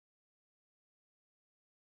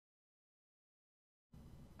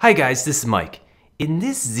Hi guys, this is Mike. In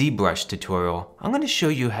this ZBrush tutorial, I'm going to show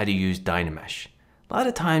you how to use Dynamesh. A lot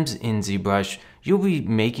of times in ZBrush, you'll be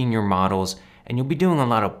making your models and you'll be doing a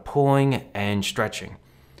lot of pulling and stretching.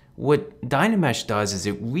 What Dynamesh does is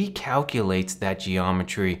it recalculates that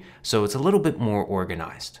geometry so it's a little bit more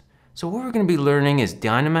organized. So what we're going to be learning is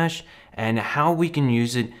Dynamesh and how we can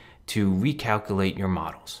use it to recalculate your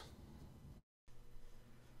models.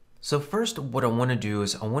 So first, what I want to do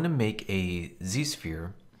is I want to make a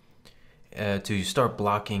Z-sphere to start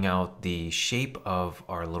blocking out the shape of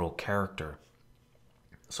our little character.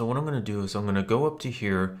 So what I'm going to do is I'm going to go up to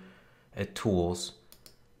here at Tools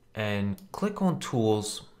and click on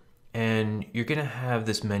Tools, and you're going to have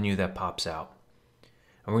this menu that pops out.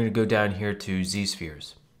 And we're going to go down here to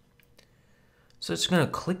Z-spheres. So it's going to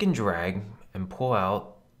click and drag and pull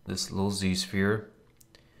out this little Z-sphere.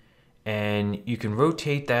 And you can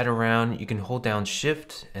rotate that around. You can hold down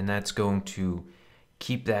Shift, and that's going to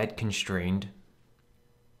keep that constrained.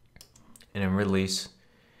 And then release.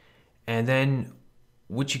 And then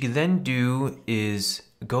what you can then do is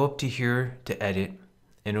go up to here to edit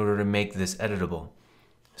in order to make this editable.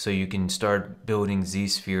 So you can start building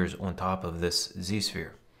Z-spheres on top of this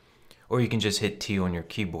Z-sphere. Or you can just hit T on your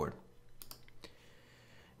keyboard.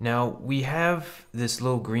 Now we have this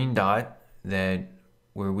little green dot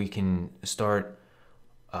where we can start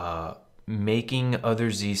making other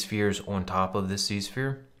Z-spheres on top of this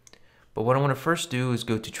Z-sphere. But what I want to first do is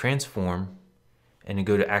go to Transform and then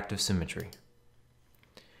go to Active Symmetry.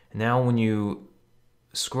 Now when you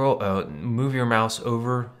move your mouse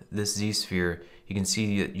over this Z-sphere, you can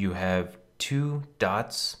see that you have two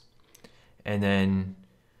dots, and then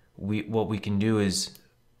what we can do is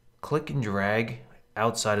click and drag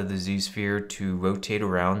outside of the Z-sphere to rotate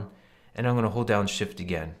around, and I'm going to hold down Shift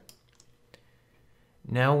again.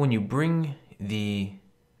 Now when you bring this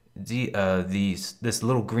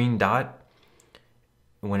little green dot,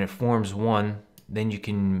 when it forms one, then you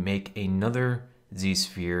can make another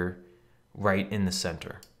Z-sphere right in the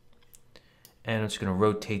center. And I'm just going to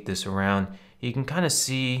rotate this around. You can kind of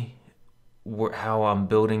see how I'm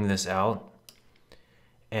building this out.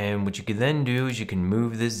 And what you can then do is you can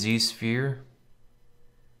move this Z-sphere.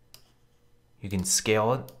 You can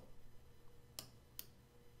scale it.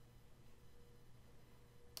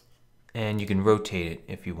 And you can rotate it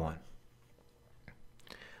if you want.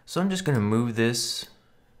 So I'm just going to move this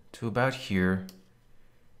to about here,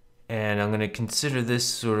 and I'm going to consider this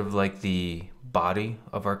sort of like the body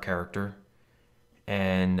of our character,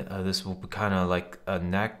 and this will be kind of like a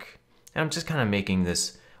neck, and I'm just kind of making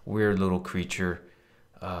this weird little creature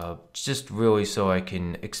just really so I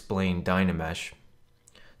can explain Dynamesh.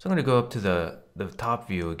 So I'm going to go up to the top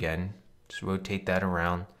view again, just rotate that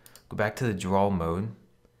around, go back to the draw mode.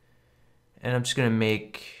 And I'm just going to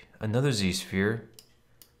make another Z-sphere,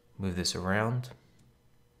 move this around.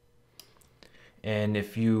 And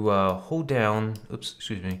if you hold down,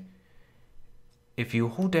 if you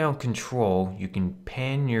hold down Control, you can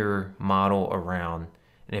pan your model around.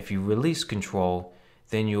 And if you release Control,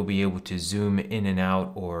 then you'll be able to zoom in and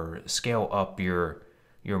out or scale up your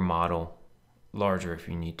model larger if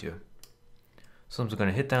you need to. So I'm just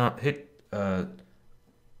going to hit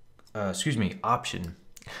Option.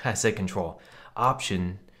 I said Control.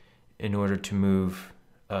 Option in order to move,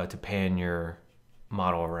 to pan your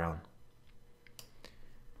model around.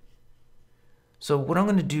 So what I'm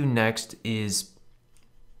going to do next is,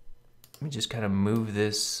 let me just kind of move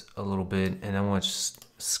this a little bit, and I want to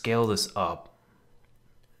scale this up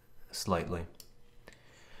slightly.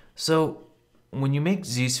 So when you make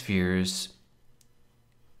Z-spheres,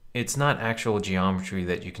 it's not actual geometry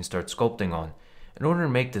that you can start sculpting on. In order to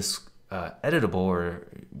make this editable or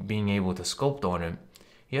being able to sculpt on it,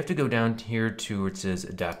 you have to go down here to where it says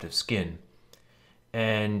Adaptive Skin.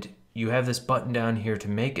 And you have this button down here to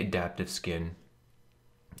make Adaptive Skin.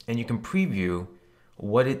 And you can preview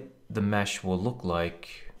what the mesh will look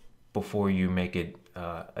like before you make it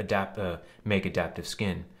make Adaptive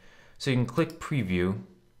Skin. So you can click Preview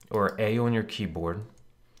or A on your keyboard. And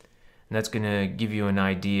that's going to give you an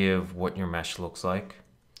idea of what your mesh looks like.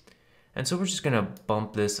 And so we're just going to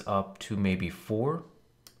bump this up to maybe 4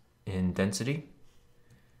 in density.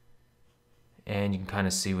 And you can kind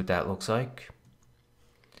of see what that looks like.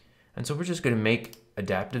 And so we're just going to make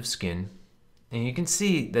Adaptive Skin. And you can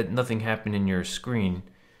see that nothing happened in your screen.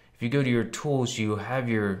 If you go to your tools, you have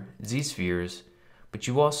your Z-spheres, but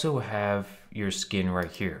you also have your skin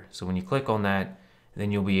right here. So when you click on that,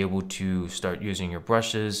 then you'll be able to start using your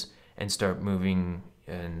brushes and start moving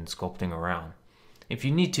and sculpting around. If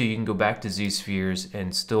you need to, you can go back to Z-spheres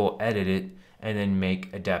and still edit it and then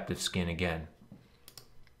make Adaptive Skin again.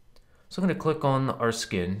 So I'm going to click on our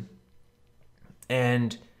skin,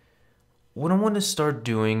 and what I want to start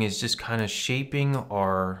doing is just kind of shaping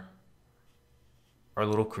our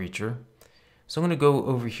little creature. So I'm going to go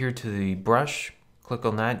over here to the brush, click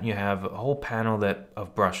on that, and you have a whole panel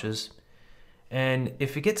of brushes. And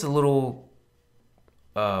if it gets a little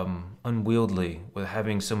unwieldy with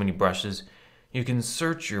having so many brushes, you can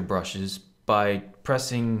search your brushes by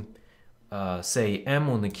pressing say M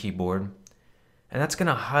on the keyboard, and that's going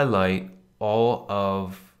to highlight all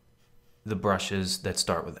of the brushes that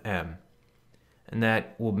start with M, and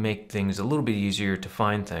that will make things a little bit easier to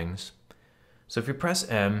find things. So if you press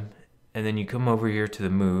M and then you come over here to the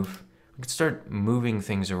move, we can start moving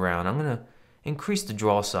things around. I'm going to increase the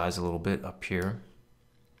draw size a little bit up here.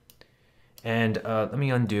 And let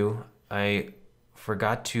me undo. I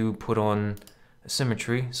forgot to put on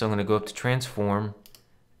Symmetry, so I'm going to go up to Transform,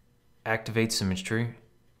 Activate Symmetry,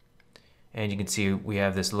 and you can see we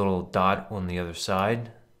have this little dot on the other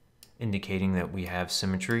side indicating that we have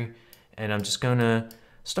symmetry. And I'm just going to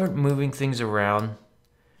start moving things around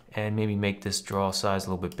and maybe make this draw size a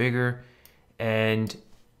little bit bigger. And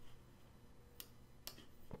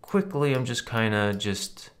quickly I'm just kind of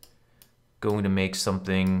going to make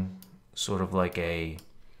something sort of like a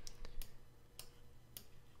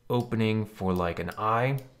opening for like an eye.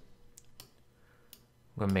 I'm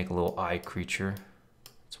going to make a little eye creature.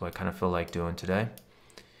 That's what I kind of feel like doing today.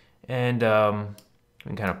 And we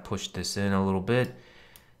can kind of push this in a little bit,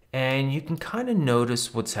 and you can kind of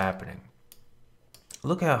notice what's happening.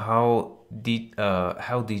 Look at how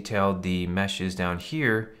detailed the mesh is down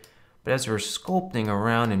here, but as we're sculpting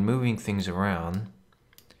around and moving things around,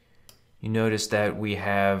 you notice that we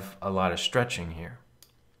have a lot of stretching here.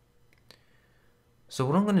 So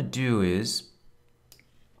what I'm going to do is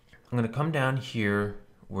I'm going to come down here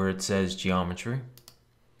where it says Geometry,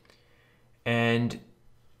 and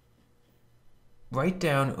right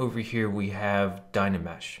down over here we have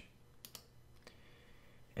Dynamesh,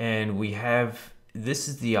 and we have, this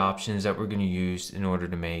is the options that we're going to use in order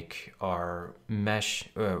to make our mesh,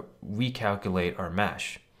 recalculate our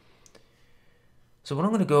mesh. So when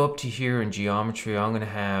I'm going to go up to here in Geometry, I'm going to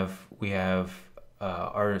have, we have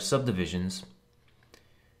our subdivisions,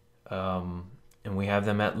 and we have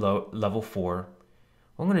them at level 4.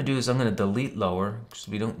 What I'm going to do is I'm going to delete lower because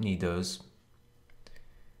we don't need those.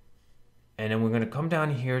 And then we're going to come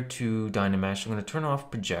down here to Dynamesh. I'm going to turn off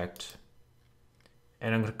project,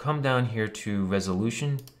 and I'm going to come down here to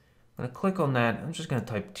resolution. I'm going to click on that. I'm just going to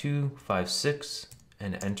type 256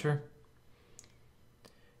 and enter.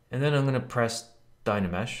 And then I'm going to press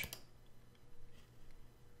Dynamesh.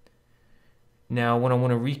 Now when I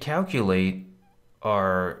want to recalculate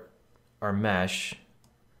our mesh,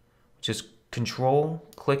 just control,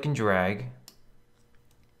 click and drag.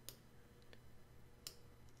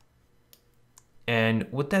 And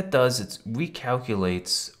what that does, it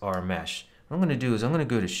recalculates our mesh. What I'm going to do is I'm going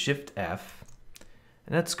to go to Shift F,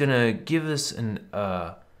 and that's going to give us an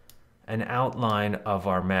outline of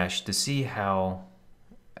our mesh to see how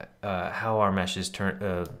our mesh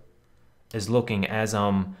is looking as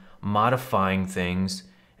I'm modifying things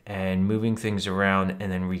and moving things around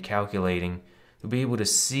and then recalculating. You'll be able to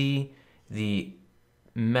see the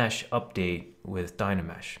mesh update with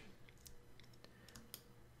Dynamesh.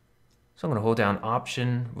 So I'm going to hold down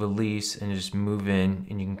Option, Release, and just move in,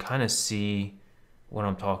 and you can kind of see what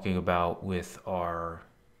I'm talking about with our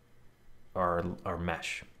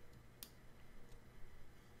mesh.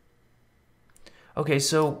 Okay,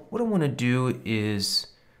 so what I want to do is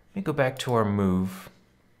let me go back to our move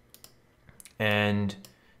and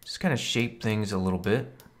just kind of shape things a little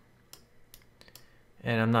bit.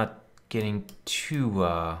 And I'm not getting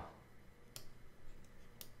too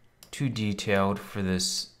detailed for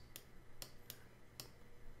this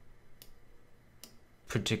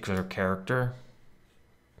particular character.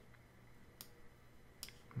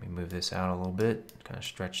 Let me move this out a little bit, kind of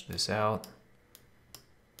stretch this out.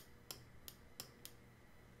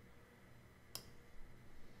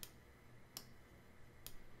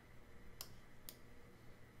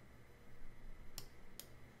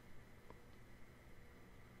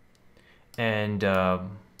 And what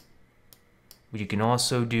you can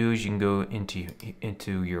also do is you can go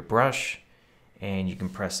into your brush, and you can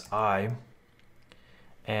press I,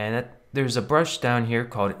 and there's a brush down here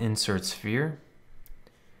called Insert Sphere,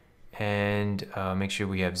 and make sure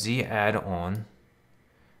we have Z add on.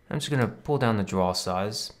 I'm just going to pull down the draw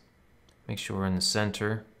size, make sure we're in the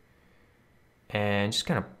center, and just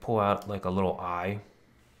kind of pull out like a little eye.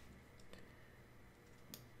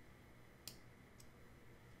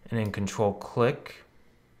 And then control click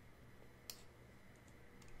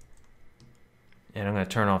And I'm going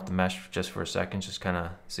to turn off the mesh just for a second, just kind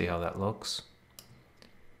of see how that looks.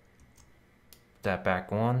 Put that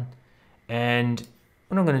back on. And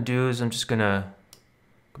what I'm going to do is I'm just going to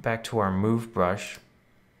go back to our move brush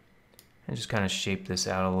and just kind of shape this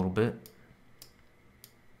out a little bit.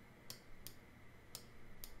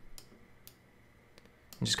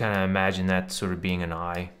 And just kind of imagine that sort of being an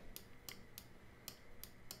eye.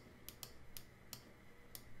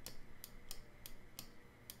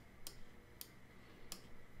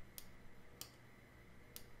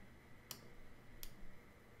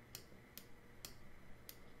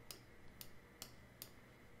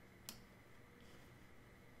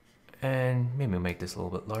 And maybe make this a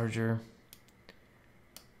little bit larger.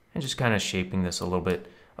 And just kind of shaping this a little bit.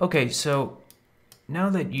 Okay, so now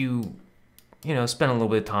that you spend a little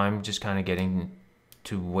bit of time just kind of getting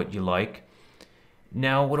to what you like.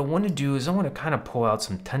 Now what I want to do is I want to kind of pull out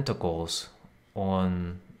some tentacles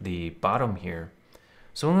on the bottom here.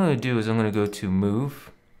 So what I'm going to do is I'm going to go to move,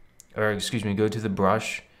 or excuse me, go to the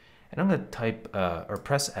brush, and I'm going to type or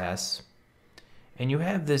press S, and you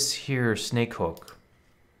have this here snake hook.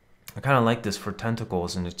 I kind of like this for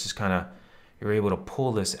tentacles, and it's just kind of, you're able to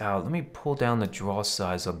pull this out. Let me pull down the draw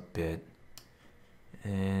size a bit,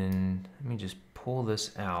 and let me just pull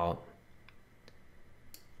this out,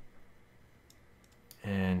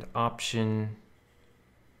 and option,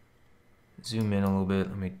 zoom in a little bit.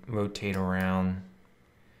 Let me rotate around.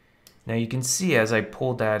 Now you can see as I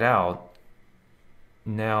pulled that out,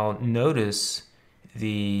 now notice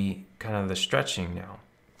the kind of the stretching now.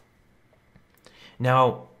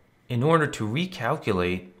 Now, in order to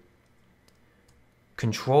recalculate,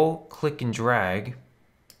 control, click and drag.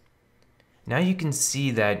 Now you can see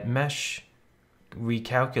that mesh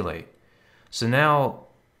recalculate. So now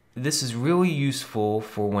this is really useful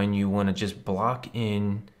for when you want to just block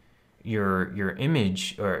in your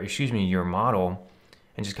image, or excuse me, your model,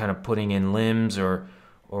 and just kind of putting in limbs or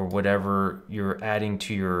whatever you're adding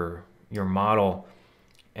to your model,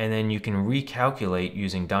 and then you can recalculate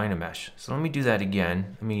using Dynamesh. So let me do that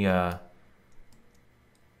again. Let me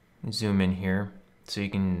zoom in here so you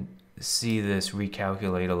can see this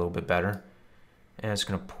recalculate a little bit better. And it's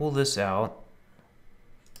going to pull this out.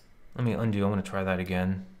 Let me undo. I'm going to try that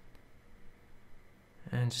again.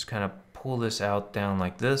 And just kind of pull this out down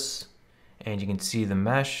like this. And you can see the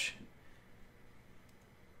mesh.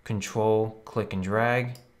 Control, click and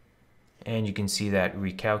drag. And you can see that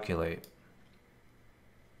recalculate.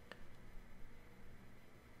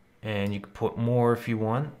 And you can put more if you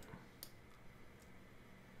want.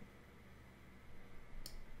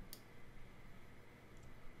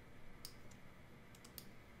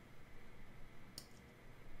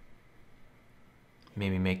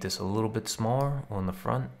 Maybe make this a little bit smaller on the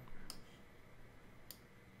front.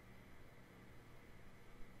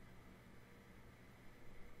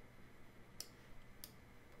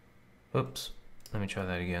 Oops, let me try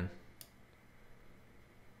that again.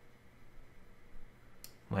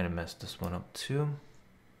 Might have messed this one up too.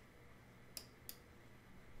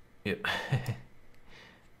 Yep.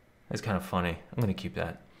 That's kind of funny. I'm going to keep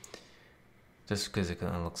that just because it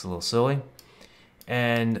kind of looks a little silly.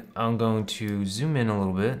 And I'm going to zoom in a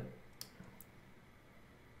little bit,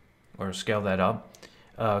 or scale that up.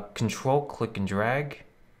 Control, click and drag,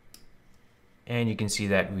 and you can see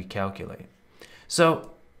that recalculate.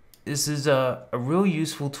 So this is a real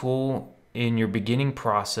useful tool in your beginning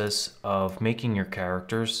process of making your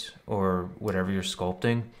characters or whatever you're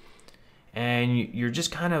sculpting. And you're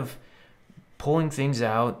just kind of pulling things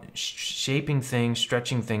out, shaping things,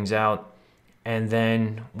 stretching things out. And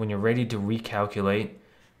then when you're ready to recalculate,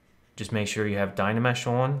 just make sure you have Dynamesh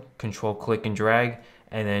on, control, click and drag,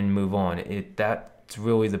 and then move on. That's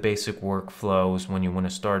really the basic workflows when you want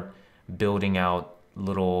to start building out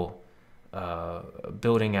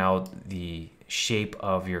building out the shape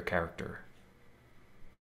of your character.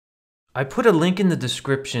 I put a link in the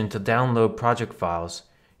description to download project files.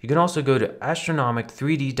 You can also go to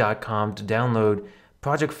astronomic3d.com to download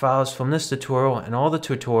project files from this tutorial and all the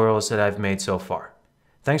tutorials that I've made so far.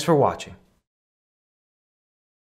 Thanks for watching.